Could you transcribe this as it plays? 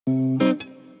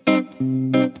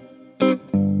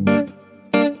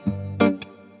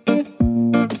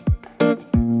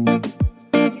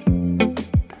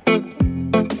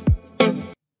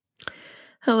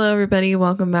everybody.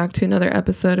 Welcome back to another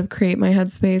episode of Create My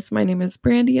Headspace. My name is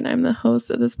Brandy and I'm the host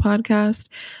of this podcast.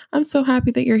 I'm so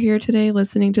happy that you're here today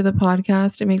listening to the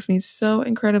podcast. It makes me so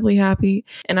incredibly happy.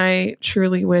 And I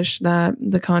truly wish that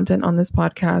the content on this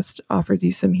podcast offers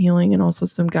you some healing and also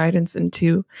some guidance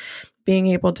into being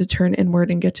able to turn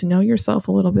inward and get to know yourself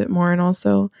a little bit more. And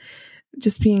also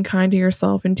just being kind to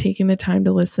yourself and taking the time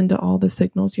to listen to all the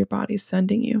signals your body's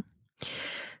sending you.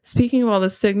 Speaking of all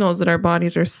the signals that our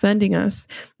bodies are sending us,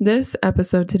 this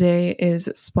episode today is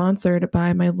sponsored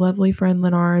by my lovely friend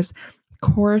Lenar's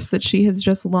course that she has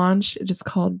just launched. It is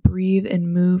called Breathe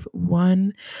and Move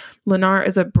One. Lenar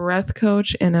is a breath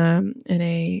coach and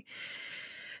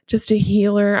just a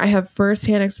healer. I have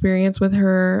firsthand experience with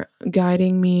her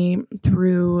guiding me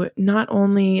through not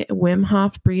only Wim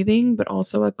Hof breathing, but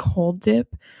also a cold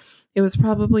dip. It was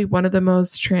probably one of the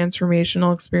most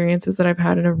transformational experiences that I've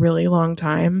had in a really long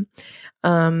time.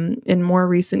 In more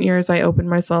recent years, I opened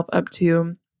myself up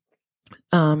to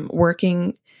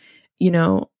working,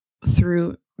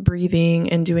 through breathing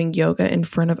and doing yoga in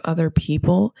front of other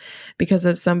people, because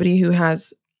as somebody who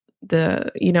has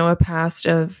a past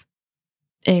of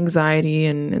anxiety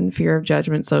and fear of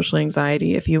judgment, social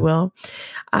anxiety, if you will,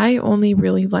 I only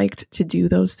really liked to do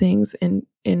those things in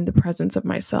the presence of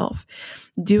myself.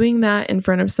 Doing that in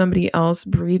front of somebody else,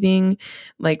 breathing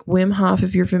like Wim Hof,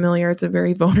 if you're familiar, it's a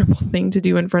very vulnerable thing to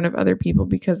do in front of other people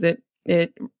because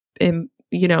it's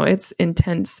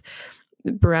intense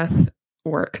breath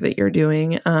work that you're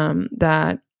doing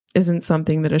that isn't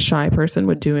something that a shy person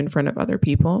would do in front of other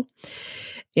people.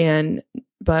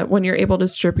 But when you're able to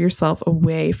strip yourself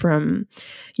away from,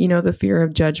 the fear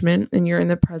of judgment and you're in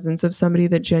the presence of somebody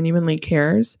that genuinely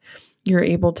cares, you're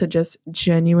able to just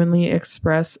genuinely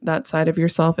express that side of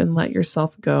yourself and let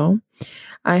yourself go.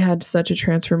 I had such a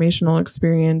transformational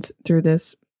experience through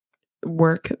this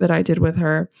work that I did with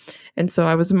her. And so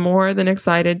I was more than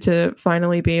excited to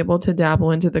finally be able to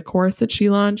dabble into the course that she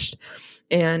launched.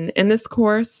 And in this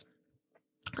course,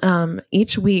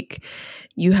 each week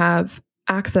you have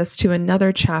access to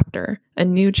another chapter, a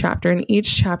new chapter, and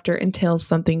each chapter entails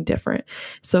something different.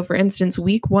 So for instance,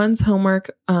 week one's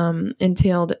homework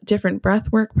entailed different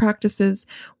breathwork practices,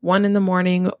 one in the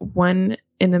morning, one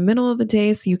in the middle of the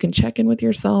day so you can check in with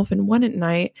yourself, and one at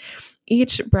night.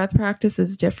 Each breath practice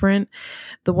is different.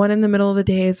 The one in the middle of the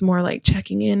day is more like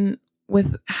checking in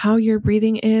with how your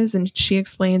breathing is, and she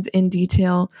explains in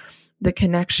detail the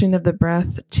connection of the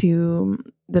breath to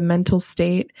the mental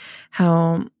state,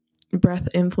 how breath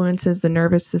influences the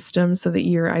nervous system so that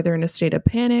you're either in a state of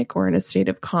panic or in a state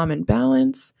of calm and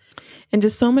balance, and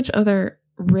just so much other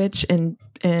rich and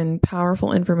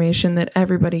powerful information that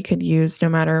everybody could use no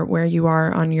matter where you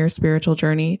are on your spiritual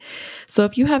journey. So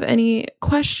if you have any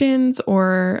questions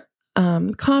or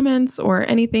comments or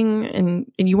anything and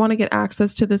you want to get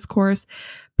access to this course,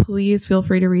 please feel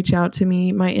free to reach out to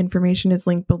me. My information is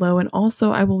linked below. And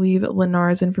also I will leave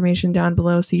Lenar's information down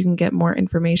below so you can get more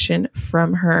information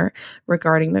from her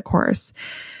regarding the course.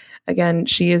 Again,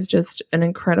 she is just an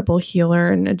incredible healer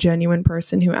and a genuine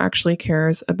person who actually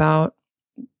cares about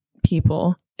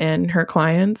people and her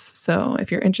clients. So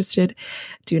if you're interested,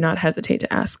 do not hesitate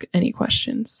to ask any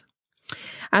questions.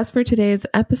 As for today's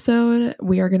episode,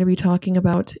 we are going to be talking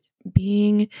about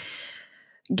getting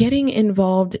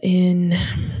involved in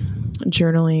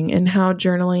journaling and how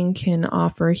journaling can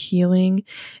offer healing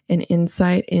and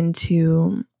insight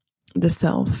into the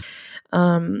self.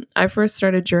 I first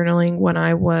started journaling when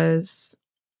I was,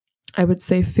 I would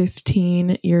say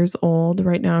 15 years old.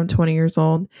 Right now I'm 20 years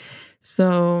old.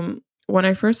 So when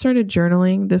I first started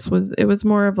journaling, it was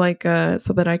more of like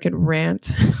so that I could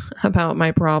rant about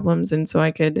my problems. And so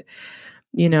I could,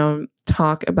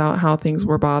 talk about how things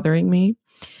were bothering me.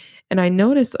 And I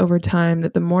noticed over time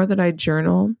that the more that I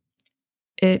journal,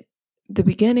 the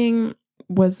beginning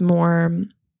was more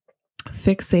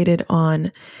fixated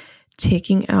on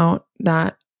taking out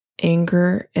that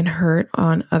anger and hurt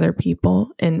on other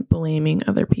people and blaming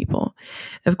other people.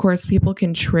 Of course, people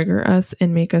can trigger us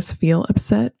and make us feel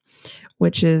upset,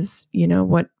 which is,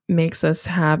 what makes us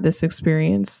have this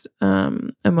experience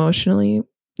emotionally,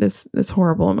 this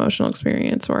horrible emotional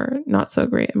experience, or not so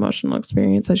great emotional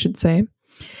experience, I should say.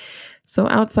 So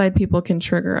outside people can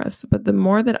trigger us. But the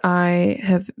more that I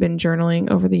have been journaling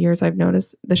over the years, I've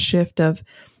noticed the shift of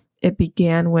it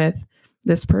began with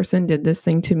this person did this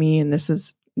thing to me and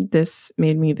this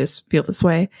made me feel this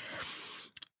way.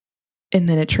 And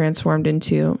then it transformed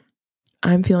into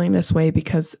I'm feeling this way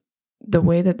because the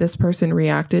way that this person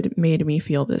reacted made me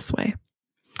feel this way.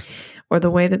 Or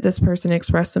the way that this person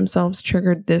expressed themselves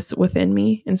triggered this within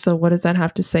me. And so what does that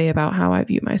have to say about how I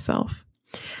view myself?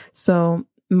 So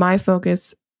my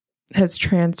focus has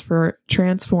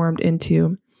transformed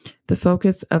into the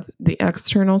focus of the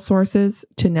external sources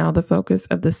to now the focus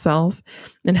of the self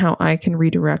and how I can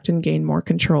redirect and gain more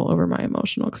control over my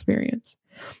emotional experience.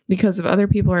 Because if other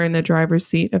people are in the driver's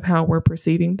seat of how we're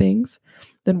perceiving things,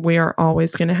 then we are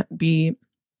always going to be,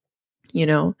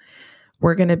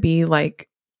 we're going to be like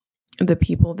the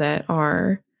people that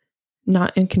are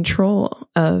not in control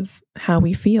of how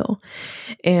we feel.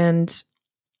 And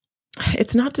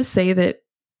it's not to say that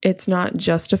it's not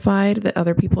justified that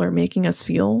other people are making us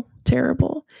feel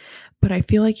terrible, but I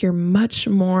feel like you're much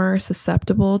more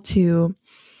susceptible to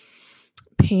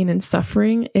pain and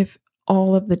suffering if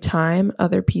all of the time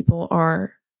other people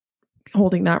are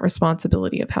holding that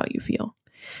responsibility of how you feel.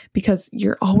 Because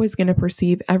you're always going to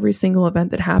perceive every single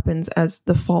event that happens as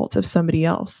the fault of somebody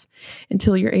else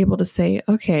until you're able to say,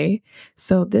 okay,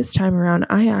 so this time around,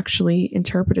 I actually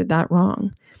interpreted that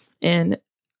wrong. And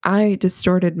I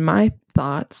distorted my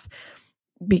thoughts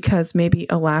because maybe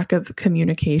a lack of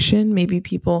communication, maybe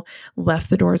people left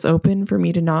the doors open for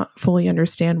me to not fully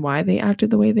understand why they acted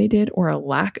the way they did, or a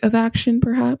lack of action,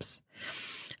 perhaps.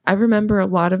 I remember a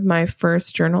lot of my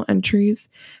first journal entries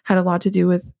had a lot to do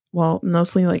with,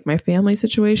 mostly like my family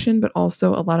situation, but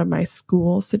also a lot of my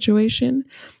school situation.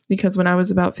 Because when I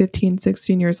was about 15,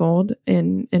 16 years old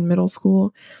in middle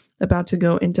school, about to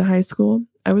go into high school,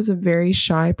 I was a very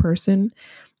shy person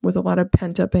with a lot of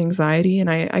pent up anxiety. And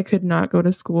I could not go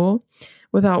to school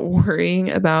without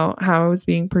worrying about how I was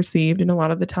being perceived. And a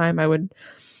lot of the time I would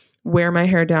wear my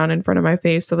hair down in front of my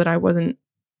face so that I wasn't,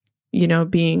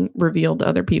 being revealed to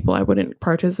other people. I wouldn't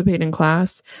participate in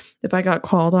class. If I got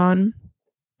called on,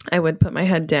 I would put my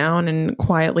head down and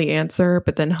quietly answer,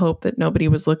 but then hope that nobody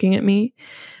was looking at me.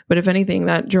 But if anything,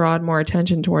 that drawed more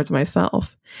attention towards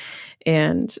myself.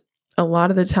 And a lot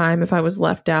of the time, if I was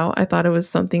left out, I thought it was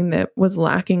something that was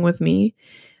lacking with me.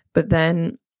 But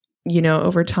then,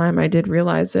 over time, I did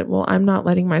realize that, I'm not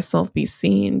letting myself be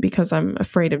seen because I'm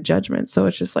afraid of judgment. So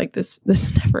it's just like this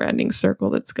never ending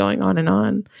circle that's going on.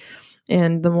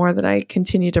 And the more that I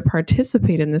continue to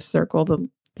participate in this circle,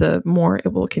 the more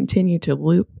it will continue to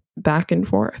loop back and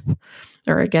forth,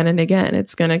 or again and again.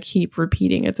 It's going to keep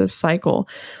repeating. It's a cycle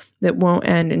that won't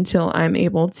end until I'm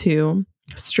able to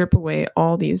strip away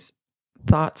all these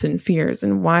thoughts and fears.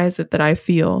 And why is it that I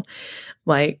feel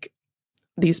like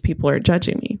these people are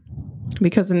judging me?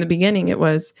 Because in the beginning, it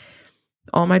was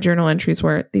all my journal entries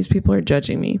were, these people are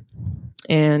judging me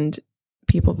and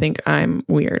people think I'm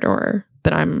weird or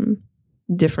that I'm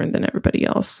different than everybody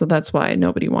else. So that's why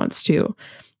nobody wants to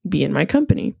be in my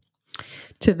company.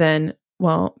 To then,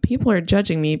 people are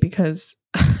judging me because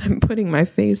I'm putting my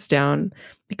face down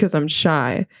because I'm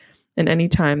shy. And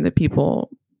anytime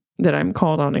that I'm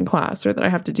called on in class or that I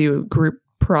have to do a group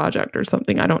project or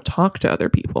something, I don't talk to other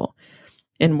people.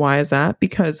 And why is that?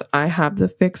 Because I have the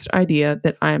fixed idea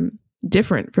that I'm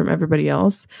different from everybody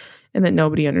else and that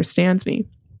nobody understands me.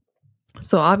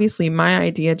 So obviously my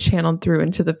idea channeled through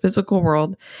into the physical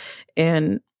world,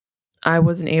 and I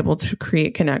wasn't able to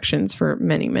create connections for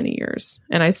many, many years.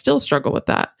 And I still struggle with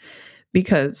that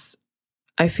because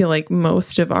I feel like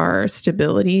most of our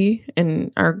stability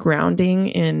and our grounding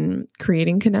in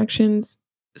creating connections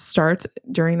starts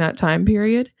during that time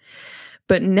period.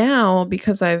 But now,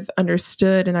 because I've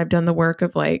understood and I've done the work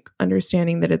of like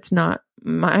understanding that it's not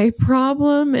my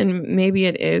problem, and maybe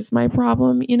it is my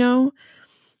problem,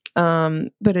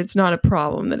 but it's not a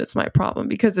problem that it's my problem,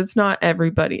 because it's not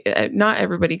everybody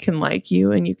can like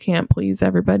you and you can't please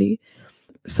everybody.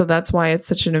 So that's why it's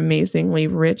such an amazingly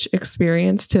rich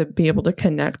experience to be able to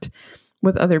connect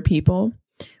with other people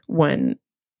when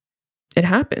it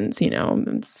happens.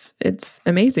 It's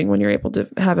amazing when you're able to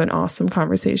have an awesome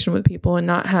conversation with people and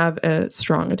not have a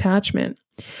strong attachment.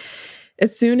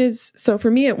 So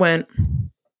for me, it went,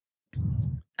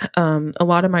 a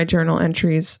lot of my journal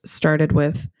entries started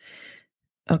with,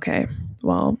 okay,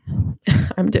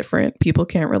 I'm different. People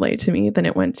can't relate to me. Then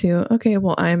it went to, okay,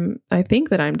 I think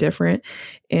that I'm different,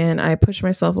 and I push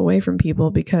myself away from people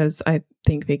because I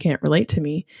think they can't relate to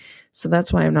me. So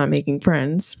that's why I'm not making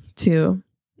friends. To,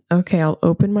 okay, I'll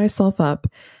open myself up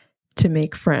to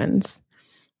make friends.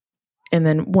 And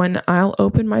then when I'll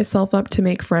open myself up to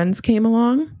make friends came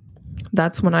along,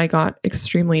 that's when I got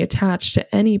extremely attached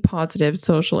to any positive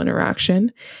social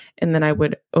interaction. And then I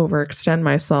would overextend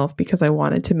myself because I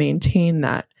wanted to maintain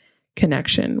that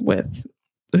connection with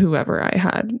whoever I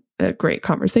had a great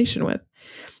conversation with.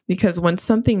 Because when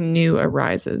something new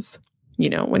arises,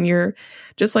 when you're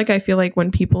just like, I feel like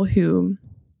when people who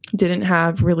didn't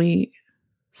have really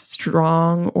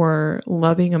strong or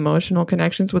loving emotional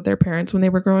connections with their parents when they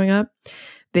were growing up,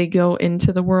 they go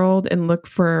into the world and look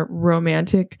for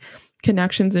romantic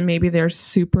connections and maybe they're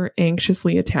super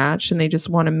anxiously attached and they just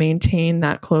want to maintain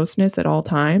that closeness at all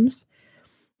times,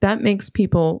 that makes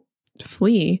people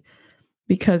flee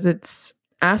because it's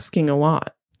asking a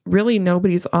lot. Really,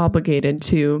 nobody's obligated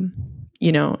to,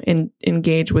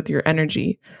 engage with your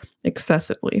energy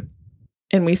excessively.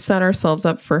 And we set ourselves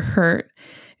up for hurt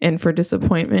and for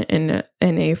disappointment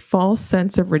and a false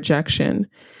sense of rejection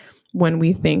when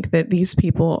we think that these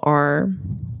people are,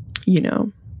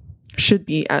 should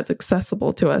be as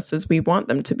accessible to us as we want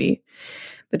them to be.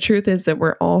 The truth is that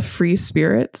we're all free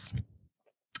spirits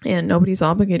and nobody's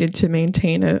obligated to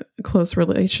maintain a close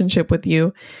relationship with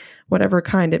you, whatever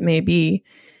kind it may be,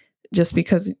 just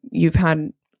because you've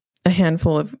had a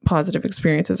handful of positive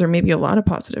experiences or maybe a lot of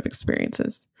positive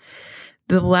experiences.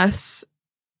 The less,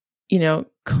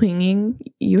 clinging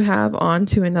you have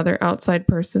onto another outside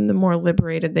person, the more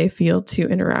liberated they feel to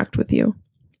interact with you.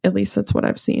 At least that's what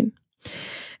I've seen.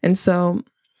 And so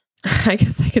I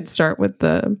guess I could start with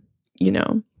the,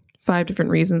 5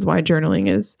 different reasons why journaling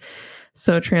is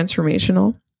so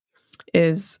transformational.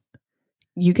 Is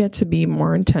you get to be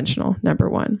more intentional. Number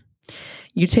 1,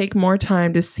 you take more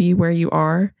time to see where you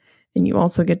are, and you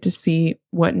also get to see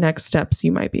what next steps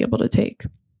you might be able to take.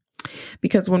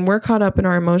 Because when we're caught up in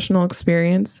our emotional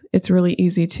experience, it's really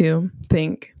easy to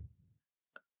think,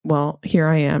 well, here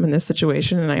I am in this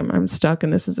situation and I'm stuck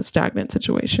and this is a stagnant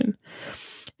situation.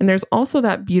 And there's also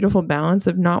that beautiful balance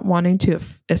of not wanting to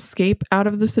escape out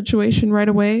of the situation right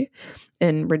away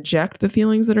and reject the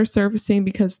feelings that are surfacing,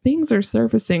 because things are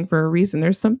surfacing for a reason.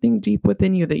 There's something deep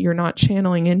within you that you're not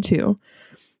channeling into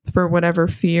for whatever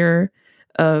fear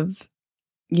of,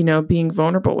 being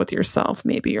vulnerable with yourself,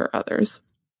 maybe, or others.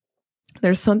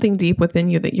 There's something deep within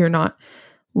you that you're not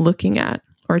looking at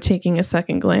or taking a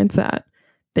second glance at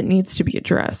that needs to be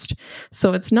addressed.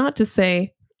 So it's not to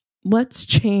say, let's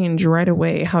change right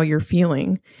away how you're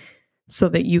feeling so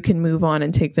that you can move on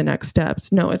and take the next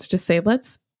steps. No, it's to say,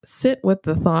 let's sit with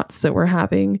the thoughts that we're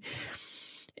having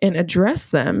and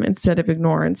address them instead of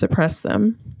ignore and suppress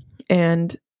them.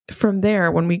 And from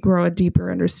there, when we grow a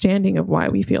deeper understanding of why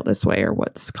we feel this way or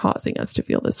what's causing us to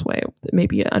feel this way,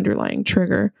 maybe an underlying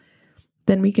trigger,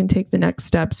 then we can take the next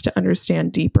steps to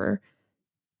understand deeper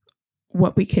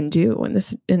what we can do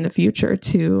in the future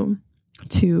to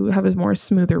have a more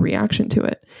smoother reaction to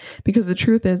it. Because the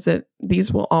truth is that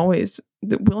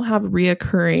we'll have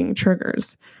reoccurring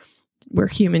triggers. We're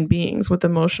human beings with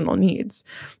emotional needs.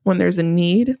 When there's a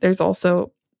need, there's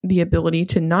also the ability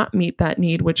to not meet that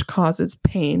need, which causes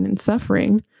pain and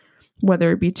suffering,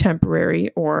 whether it be temporary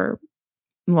or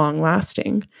long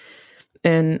lasting.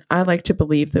 And I like to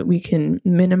believe that we can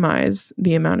minimize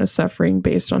the amount of suffering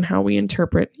based on how we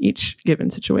interpret each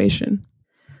given situation.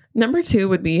 Number 2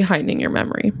 would be heightening your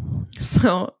memory.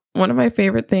 So one of my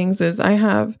favorite things is I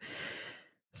have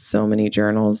so many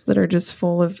journals that are just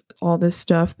full of all this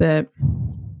stuff that,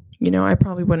 I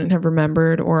probably wouldn't have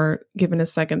remembered or given a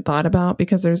second thought about,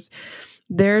 because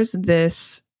there's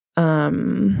this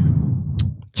term,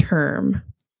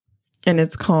 and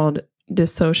it's called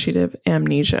dissociative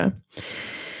amnesia.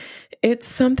 It's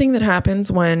something that happens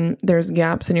when there's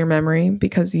gaps in your memory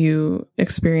because you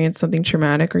experience something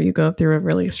traumatic or you go through a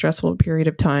really stressful period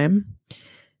of time.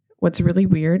 What's really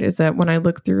weird is that when I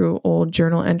look through old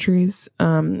journal entries,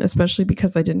 especially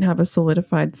because I didn't have a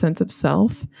solidified sense of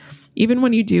self, even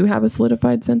when you do have a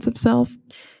solidified sense of self,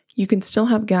 you can still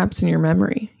have gaps in your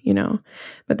memory,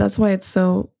 but that's why it's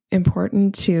so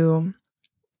important to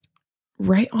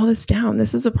write all this down.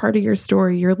 This is a part of your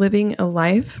story. You're living a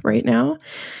life right now,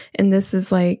 and this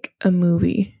is like a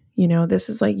movie. This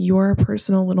is like your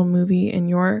personal little movie and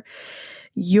your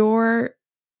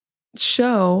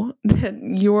show that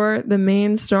you're the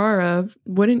main star of.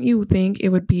 Wouldn't you think it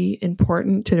would be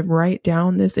important to write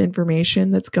down this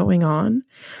information that's going on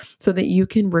so that you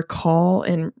can recall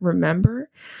and remember?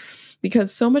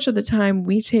 Because so much of the time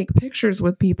we take pictures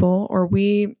with people or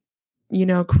we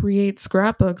create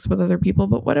scrapbooks with other people.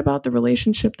 But what about the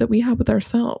relationship that we have with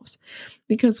ourselves?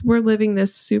 Because we're living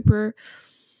this super,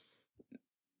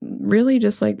 really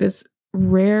just like this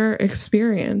rare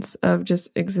experience of just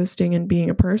existing and being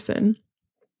a person.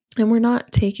 And we're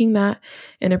not taking that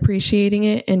and appreciating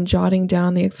it and jotting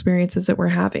down the experiences that we're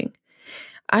having.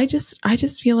 I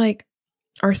just feel like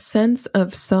our sense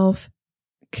of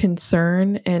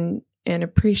self-concern and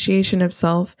appreciation of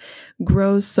self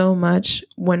grows so much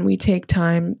when we take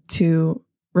time to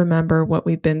remember what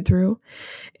we've been through.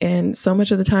 And so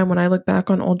much of the time when I look back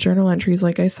on old journal entries,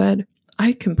 like I said,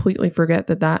 I completely forget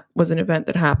that was an event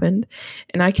that happened.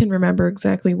 And I can remember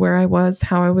exactly where I was,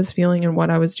 how I was feeling, and what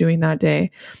I was doing that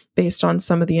day based on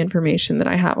some of the information that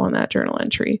I have on that journal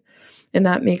entry. And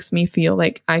that makes me feel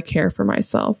like I care for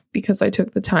myself because I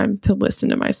took the time to listen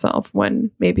to myself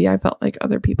when maybe I felt like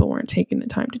other people weren't taking the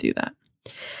time to do that.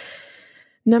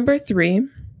 The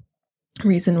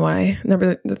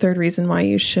third reason why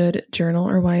you should journal,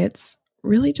 or why it's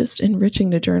really just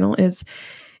enriching to journal, is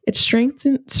it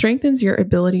strengthens your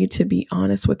ability to be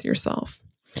honest with yourself.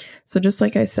 So just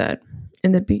like I said,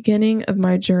 in the beginning of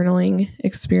my journaling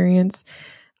experience,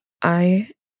 I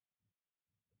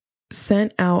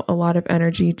sent out a lot of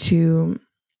energy to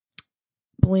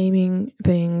blaming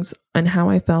things and how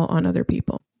I felt on other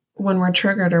people. When we're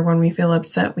triggered or when we feel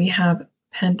upset, we have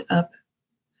pent up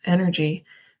energy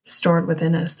stored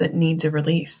within us that needs a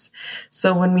release.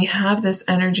 So when we have this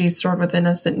energy stored within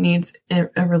us that needs a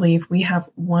relief, we have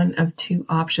one of two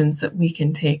options that we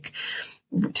can take.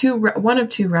 One of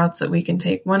two routes that we can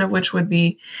take, one of which would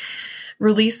be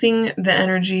releasing the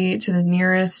energy to the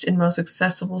nearest and most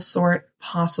accessible sort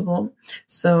possible.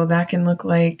 So that can look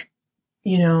like,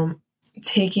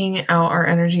 taking out our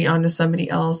energy onto somebody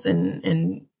else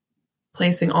and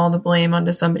placing all the blame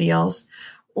onto somebody else.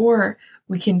 Or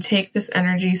we can take this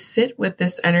energy, sit with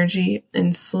this energy,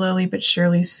 and slowly but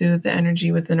surely soothe the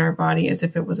energy within our body as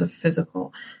if it was a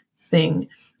physical thing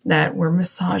that we're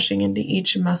massaging into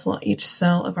each muscle, each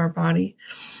cell of our body.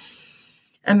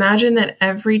 Imagine that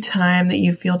every time that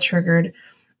you feel triggered,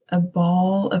 a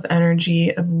ball of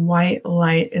energy, of white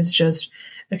light, is just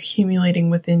accumulating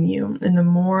within you. And the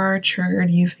more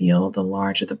triggered you feel, the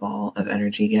larger the ball of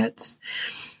energy gets.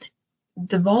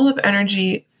 The ball of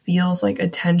energy feels like a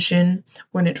tension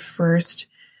when it first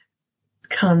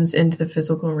comes into the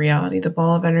physical reality. The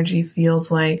ball of energy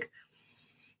feels like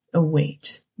a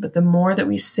weight. But the more that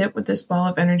we sit with this ball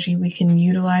of energy, we can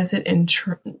utilize it and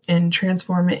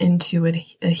transform it into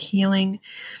a healing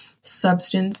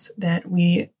substance that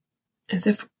as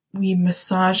if we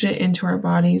massage it into our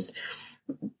bodies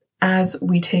as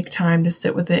we take time to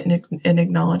sit with it and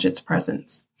acknowledge its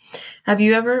presence. Have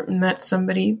you ever met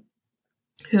somebody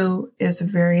who is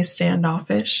very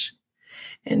standoffish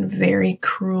and very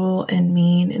cruel and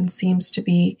mean and seems to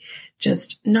be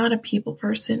just not a people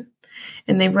person?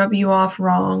 And they rub you off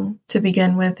wrong to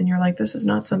begin with, and you're like, this is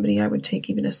not somebody I would take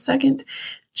even a second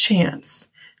chance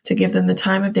to give them the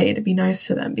time of day to be nice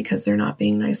to them because they're not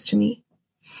being nice to me.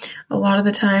 A lot of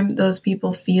the time, those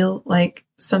people feel like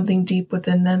something deep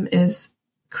within them is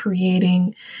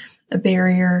creating a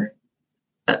barrier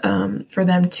for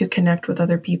them to connect with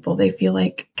other people. They feel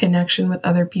like connection with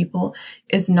other people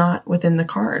is not within the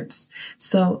cards.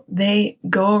 So they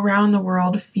go around the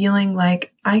world feeling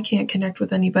like I can't connect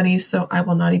with anybody, so I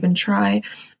will not even try.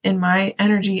 And my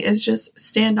energy is just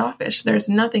standoffish. There's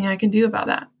nothing I can do about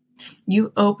that.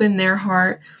 You open their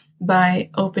heart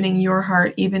by opening your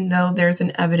heart, even though there's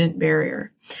an evident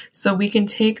barrier. So we can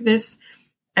take this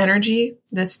energy,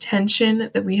 this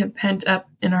tension that we have pent up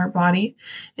in our body,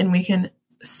 and we can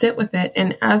sit with it.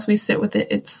 And as we sit with it,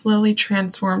 it slowly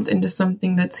transforms into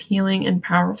something that's healing and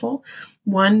powerful.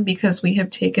 One, because we have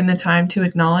taken the time to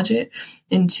acknowledge it.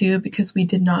 And two, because we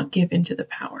did not give into the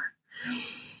power.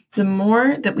 The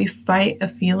more that we fight a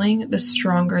feeling, the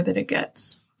stronger that it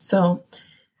gets. So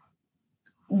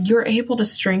you're able to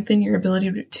strengthen your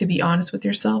ability to be honest with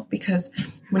yourself, because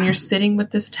when you're sitting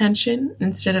with this tension,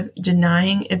 instead of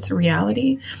denying its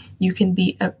reality, you can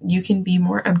be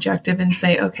more objective and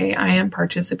say, okay, I am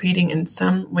participating in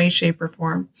some way, shape, or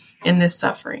form in this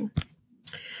suffering.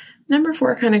 Number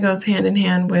 4 kind of goes hand in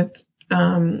hand with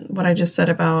what I just said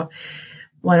about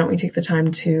why don't we take the time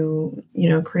to,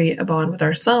 create a bond with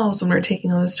ourselves when we're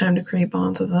taking all this time to create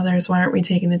bonds with others? Why aren't we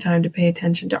taking the time to pay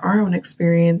attention to our own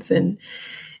experience and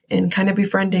kind of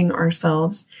befriending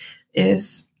ourselves,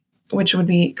 which would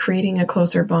be creating a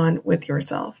closer bond with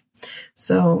yourself.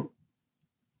 So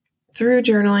through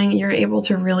journaling, you're able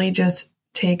to really just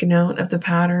take note of the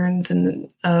patterns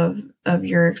and of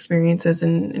your experiences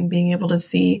and being able to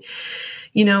see,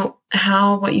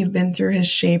 how what you've been through has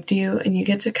shaped you, and you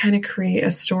get to kind of create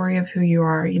a story of who you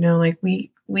are. Like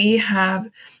we have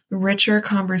richer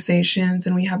conversations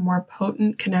and we have more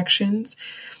potent connections,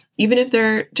 even if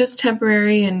they're just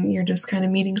temporary and you're just kind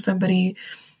of meeting somebody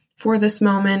for this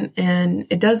moment. And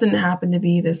it doesn't happen to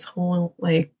be this whole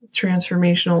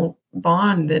transformational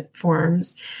bond that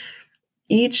forms.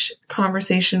 Each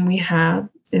conversation we have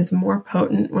is more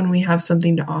potent when we have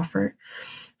something to offer.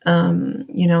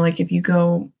 If you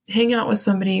go hang out with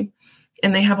somebody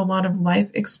and they have a lot of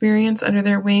life experience under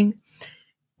their wing,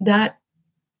 that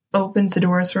opens the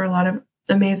doors for a lot of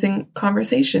amazing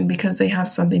conversation because they have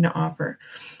something to offer.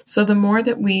 So the more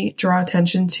that we draw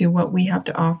attention to what we have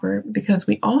to offer, because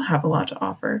we all have a lot to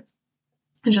offer,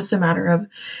 It's just a matter of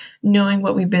knowing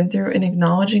what we've been through and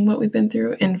acknowledging what we've been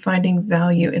through and finding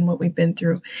value in what we've been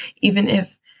through. Even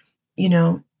if,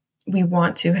 we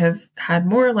want to have had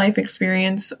more life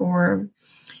experience, or,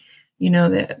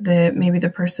 that maybe the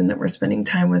person that we're spending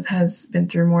time with has been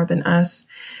through more than us.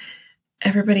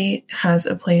 Everybody has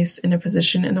a place in a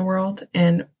position in the world,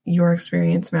 and your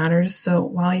experience matters. So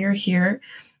while you're here,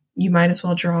 you might as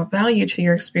well draw value to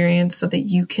your experience so that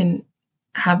you can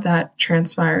have that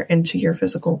transpire into your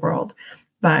physical world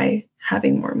by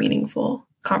having more meaningful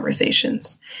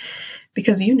conversations,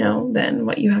 because then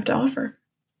what you have to offer.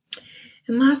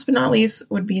 And last but not least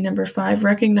would be number 5,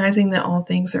 recognizing that all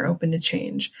things are open to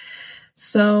change.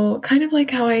 So kind of like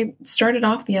how I started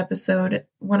off the episode,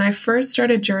 when I first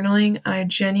started journaling,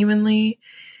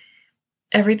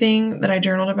 everything that I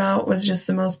journaled about was just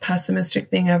the most pessimistic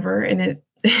thing ever. And it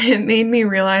made me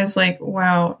realize, like,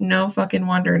 wow, no fucking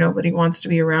wonder nobody wants to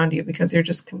be around you, because you're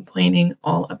just complaining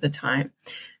all of the time.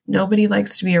 Nobody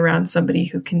likes to be around somebody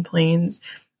who complains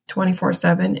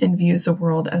 24/7 and views the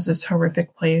world as this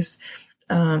horrific place,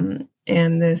 and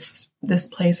this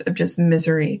place of just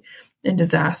misery and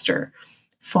disaster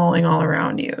falling all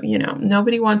around you.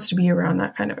 Nobody wants to be around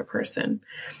that kind of a person.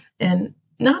 And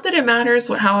not that it matters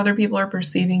how other people are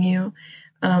perceiving you,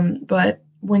 but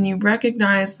when you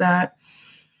recognize that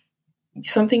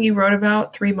something you wrote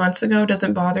about 3 months ago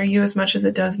doesn't bother you as much as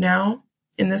it does now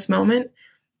in this moment,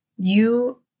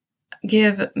 you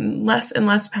give less and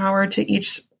less power to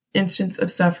each instance of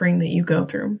suffering that you go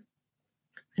through.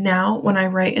 Now, when I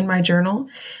write in my journal,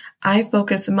 I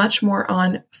focus much more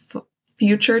on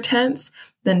future tense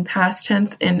than past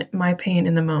tense in my pain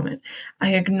in the moment.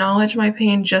 I acknowledge my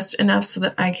pain just enough so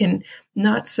that I can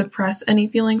not suppress any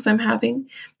feelings I'm having,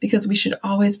 because we should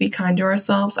always be kind to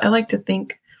ourselves. I like to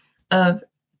think of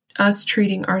us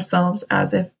treating ourselves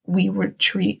as if we would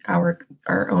treat our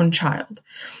own child,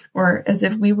 or as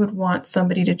if we would want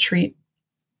somebody to treat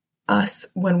us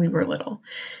when we were little.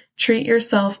 Treat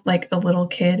yourself like a little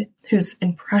kid who's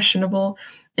impressionable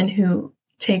and who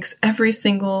takes every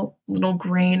single little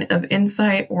grain of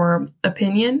insight or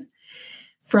opinion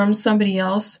from somebody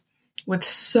else with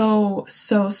so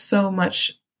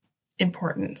much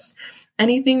importance.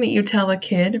 Anything that you tell a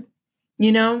kid,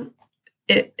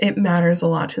 it matters a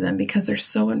lot to them, because they're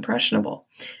so impressionable.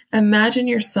 Imagine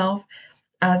yourself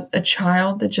as a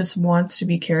child that just wants to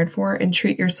be cared for, and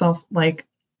treat yourself like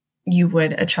you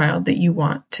would a child that you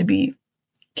want to be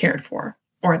cared for,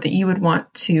 or that you would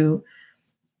want to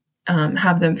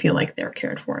have them feel like they're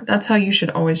cared for. That's how you should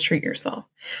always treat yourself.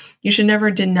 You should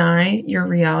never deny your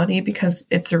reality, because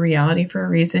it's a reality for a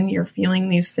reason. You're feeling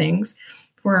these things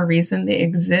for a reason. They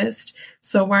exist.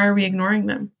 So why are we ignoring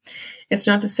them? It's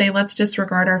not to say let's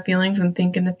disregard our feelings and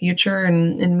think in the future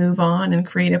and move on and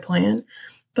create a plan.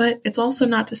 But it's also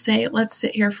not to say let's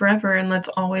sit here forever and let's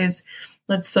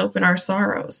soak in our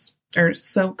sorrows, or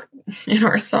soak in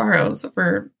our sorrows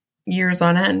for years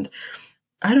on end.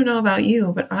 I don't know about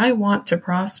you, but I want to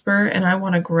prosper, and I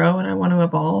want to grow, and I want to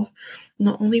evolve. And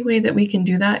the only way that we can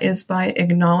do that is by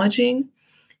acknowledging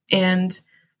and,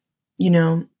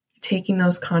 taking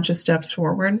those conscious steps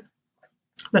forward,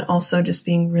 but also just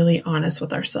being really honest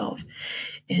with ourselves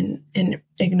and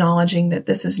acknowledging that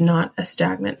this is not a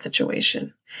stagnant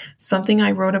situation. Something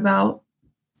I wrote about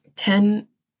 10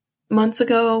 months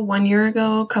ago, 1 year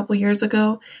ago, a couple years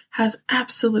ago has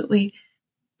absolutely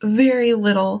very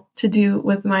little to do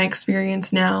with my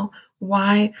experience now.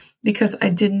 Why? Because I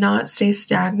did not stay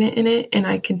stagnant in it, and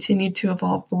I continued to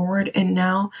evolve forward. And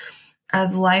now,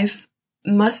 as life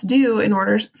must do in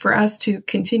order for us to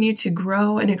continue to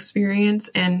grow and experience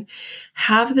and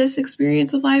have this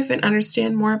experience of life and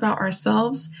understand more about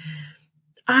ourselves,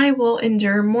 I will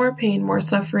endure more pain, more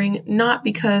suffering, not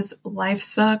because life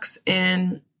sucks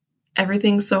and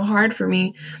everything's so hard for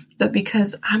me, but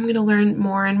because I'm going to learn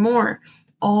more and more.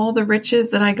 All the riches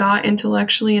that I got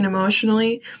intellectually and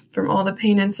emotionally from all the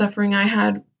pain and suffering I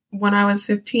had when I was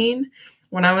 15,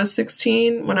 when I was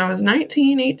 16, when I was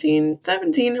 19, 18,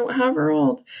 17, however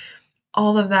old,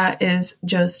 all of that is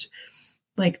just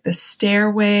like the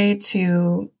stairway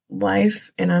to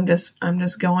life. And I'm just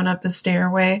going up the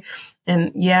stairway.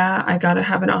 And yeah, I got to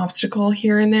have an obstacle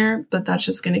here and there, but that's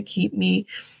just going to keep me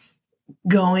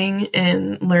going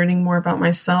and learning more about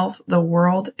myself, the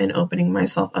world, and opening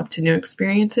myself up to new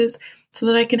experiences so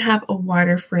that I can have a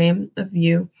wider frame of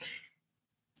view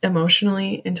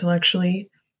emotionally, intellectually,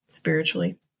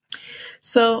 spiritually.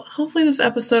 So hopefully this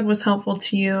episode was helpful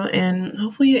to you, and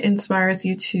hopefully it inspires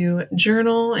you to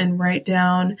journal and write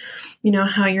down,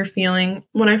 how you're feeling.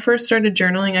 When I first started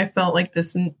journaling, I felt like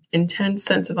this intense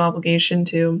sense of obligation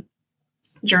to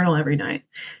journal every night.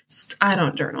 I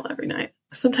don't journal every night.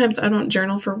 Sometimes I don't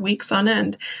journal for weeks on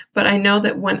end, but I know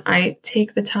that when I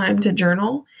take the time to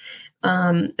journal,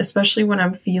 especially when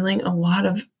I'm feeling a lot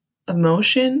of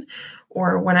emotion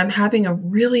or when I'm having a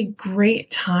really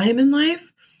great time in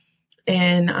life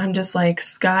and I'm just like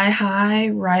sky high,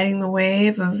 riding the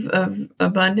wave of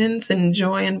abundance and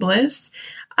joy and bliss,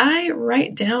 I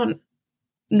write down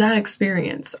that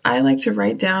experience. I like to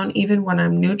write down even when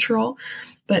I'm neutral,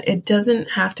 but it doesn't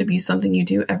have to be something you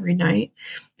do every night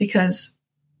because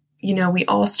we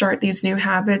all start these new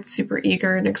habits super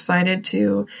eager and excited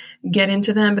to get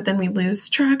into them, but then we lose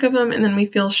track of them and then we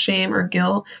feel shame or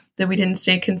guilt that we didn't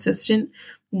stay consistent.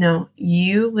 No,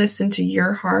 you listen to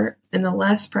your heart, and the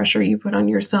less pressure you put on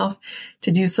yourself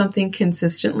to do something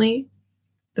consistently,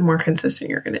 the more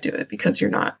consistent you're going to do it because you're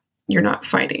not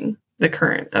fighting the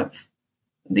current of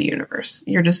the universe.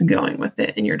 You're just going with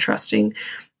it and you're trusting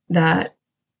that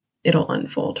it'll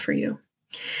unfold for you.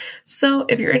 So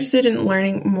if you're interested in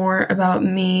learning more about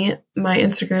me, my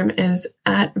Instagram is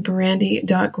at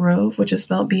brandy.grove, which is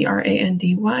spelled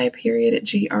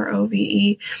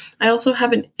BRANDY_GROVE. I also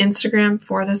have an Instagram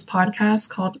for this podcast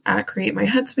called at Create My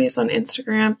Headspace on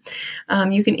Instagram.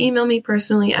 You can email me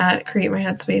personally at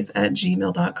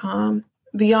createmyheadspace@gmail.com.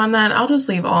 Beyond that, I'll just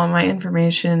leave all my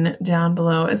information down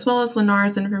below, as well as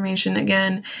Lennar's information.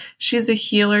 Again, she's a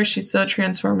healer. She's so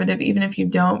transformative. Even if you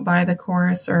don't buy the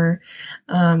course or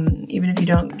even if you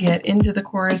don't get into the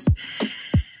course,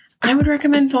 I would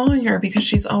recommend following her because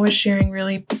she's always sharing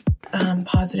really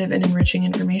positive and enriching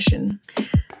information.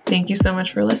 Thank you so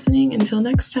much for listening. Until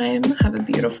next time, have a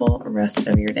beautiful rest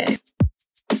of your day.